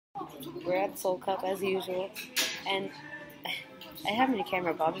we're at Seoul Cup as usual, and I have my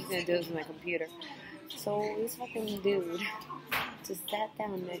camera, but I'm just gonna do this with my computer. So this fucking dude just sat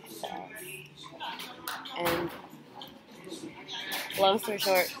down next to us, and long story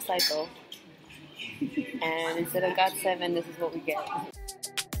short, psycho. And instead of got 7, this is what we get.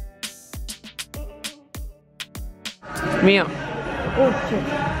 Mio. Oh shit.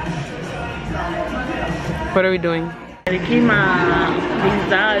 What are we doing? Visa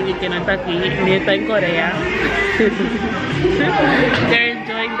y que no está aquí, ni está en Corea. They're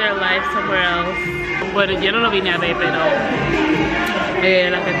enjoying their life somewhere else. Bueno, yo no lo vine a ver, pero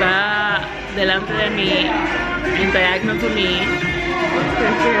la que está delante de mí, in diagonal to me,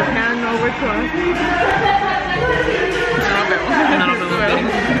 no, we're close.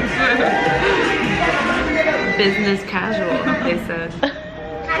 Business casual, they said.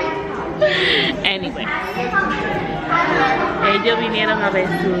 Anyway, ellos vinieron a ver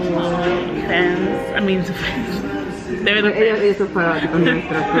sus fans, sus fans. Eso fue con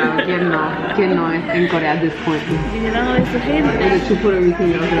nuestros, pero ¿quién no es en Corea at this point? Vinieron a ver su gente. To put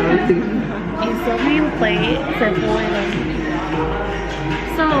everything out there, Y so we played, se fueron.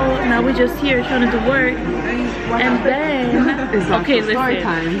 So now we're just here trying to do work, and then okay,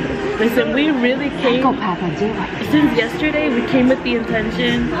 listen, we really came since yesterday. We came with the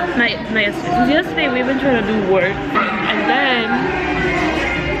intention, not yesterday. Since yesterday we've been trying to do work, and then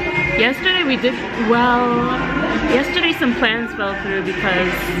yesterday we did well. Yesterday some plans fell through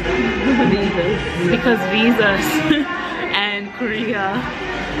because visas and Korea,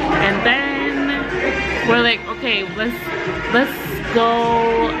 and then we're like, okay, let's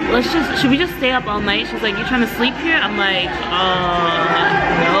go, should we just stay up all night? She's like, you trying to sleep here? I'm like,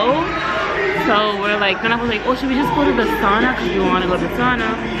 no. So we're like, then I was like, oh, should we just go to the sauna? Because we want to go to the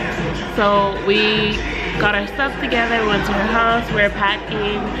sauna. So we got our stuff together, we went to her house, we were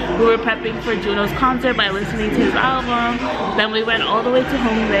packing, we were prepping for Juno's concert by listening to his album. Then we went all the way to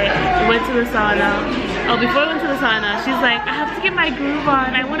Hongdae, we went to the sauna. Oh, before we went to the sauna, she's like, I have to get my groove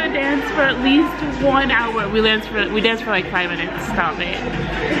on, I want to dance for at least 1 hour. We danced for like 5 minutes, stop it.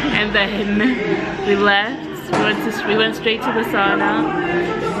 And then we left, we went straight to the sauna,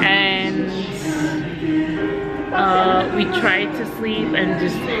 and we tried to sleep, and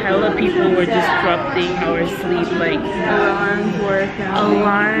just hella people were disrupting our sleep, like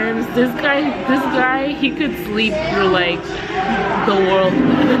alarms. This guy, he could sleep through like the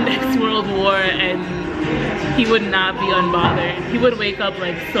next world war, and he would not be unbothered. He would wake up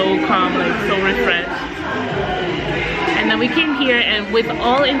like so calm, like so refreshed. And then we came here, and with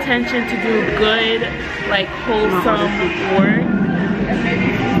all intention to do good, like wholesome work,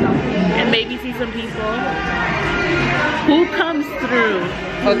 and maybe see some people. Who comes through?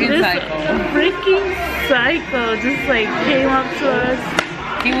 Fucking psycho. Freaking psycho just like came up to us.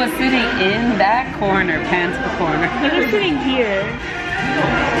 He was sitting in that corner, pants per corner. He was sitting here.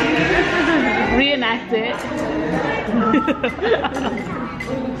 Reenact it.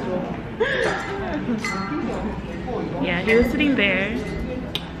 Yeah, he was sitting there.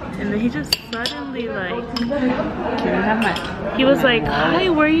 And then he just suddenly like, he was like, hi,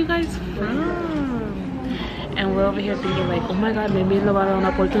 where are you guys from? And we're over here thinking like, oh my god, maybe le va a dar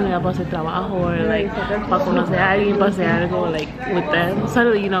una oportunidad para hacer trabajo, or like para conocer a alguien, para hacer algo like with them.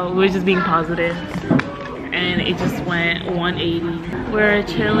 Suddenly, you know, we were just being positive, and it just went 180. We're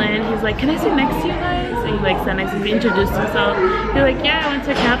chilling. He's like, can I sit next to you guys? And he like sat next to me, introduced himself. He's like, yeah, I went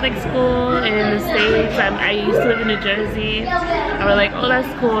to Catholic school in the States. I used to live in New Jersey. And we're like, oh, that's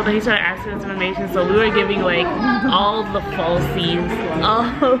cool. Then he started asking us information. So we were giving like all the falsies,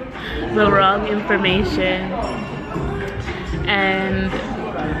 all the wrong information. And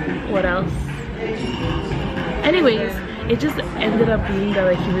what else? Anyways, it just ended up being that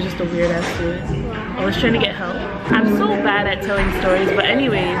like he was just a weird ass dude. I was trying to get help. I'm so bad at telling stories, but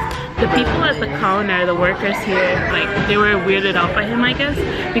anyways, the people at the counter, the workers here, like they were weirded out by him, I guess,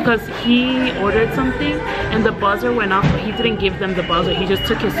 because he ordered something and the buzzer went off, but he didn't give them the buzzer. He just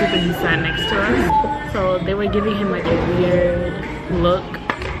took his soup and he sat next to us. So they were giving him like a weird look,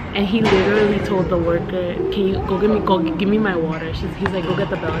 and he literally told the worker, can you go give me my water? He's like, go get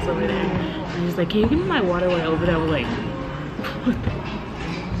the bells over there. And he's like, can you give me my water while over there? I was like, what the?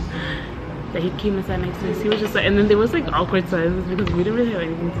 That he came and sat next to us. He was just like, and then there was like awkward silence because we didn't really have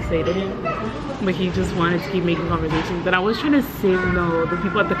anything to say to him, but he just wanted to keep making conversations. Then I was trying to signal the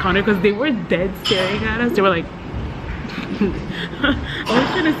people at the counter because they were dead staring at us. They were like, I was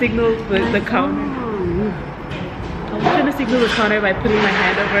trying to signal the counter. was trying to signal the counter by putting my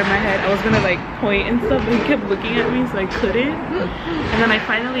hand over my head. I was gonna like point and stuff, but he kept looking at me, so I couldn't. And then I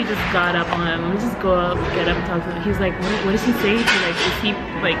finally just got up on him. Let me just go up, get up, and talk to him. He's like, what is he saying? He's like, is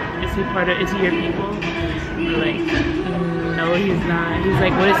he your people? I'm like, no, he's not. He's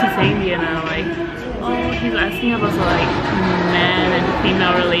like, what is he saying to you? And I'm like, oh, he's asking about like man and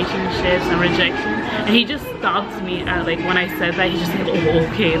female relationships and rejection. And he just stopped me at like when I said that. He just like, oh,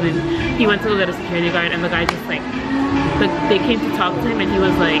 okay. And then he went to go get a security guard, and the guy just like, they came to talk to him, and he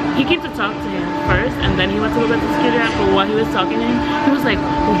was like, he came to talk to him first, and then he went to go get the security guard. But while he was talking to him, he was like,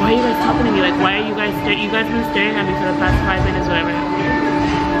 well, why are you guys talking to me? Like, why are you guys been staring at me for the past 5 minutes, whatever.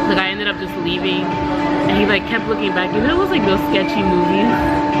 The guy ended up just leaving, and he like kept looking back. You know, it was like those sketchy movies.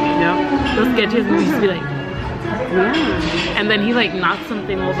 Yeah. Those sketchy movies used to be like, yeah. And then he like knocked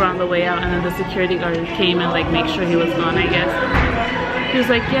something over on the way out, and then the security guard came and like make sure he was gone, I guess. He was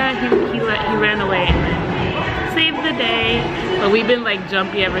like, yeah, he ran away and then saved the day. But we've been like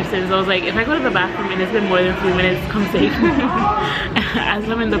jumpy ever since. I was like, if I go to the bathroom and it's been more than 3 minutes, come save me. As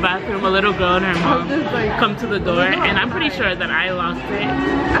I'm in the bathroom, a little girl and her mom come to the door, and I'm pretty sure that I locked it.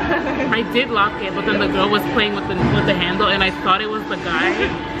 I did lock it, but then the girl was playing with the handle, and I thought it was the guy,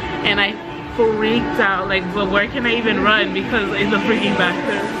 and I freaked out. Like, but where can I even run because in the freaking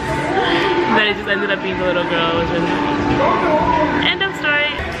bathroom? Then it just ended up being the little girl. Which was end of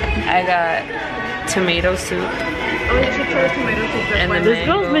story. I got tomato soup. Oh, you should try tomato soup. And this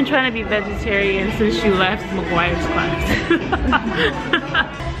girl's been trying to be vegetarian since she left McGuire's class.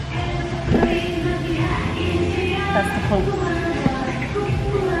 That's the hope.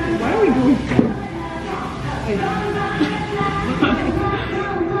 Why are we doing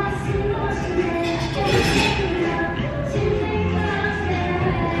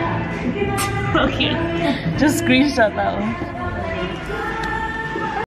so cute. Just screenshot that one.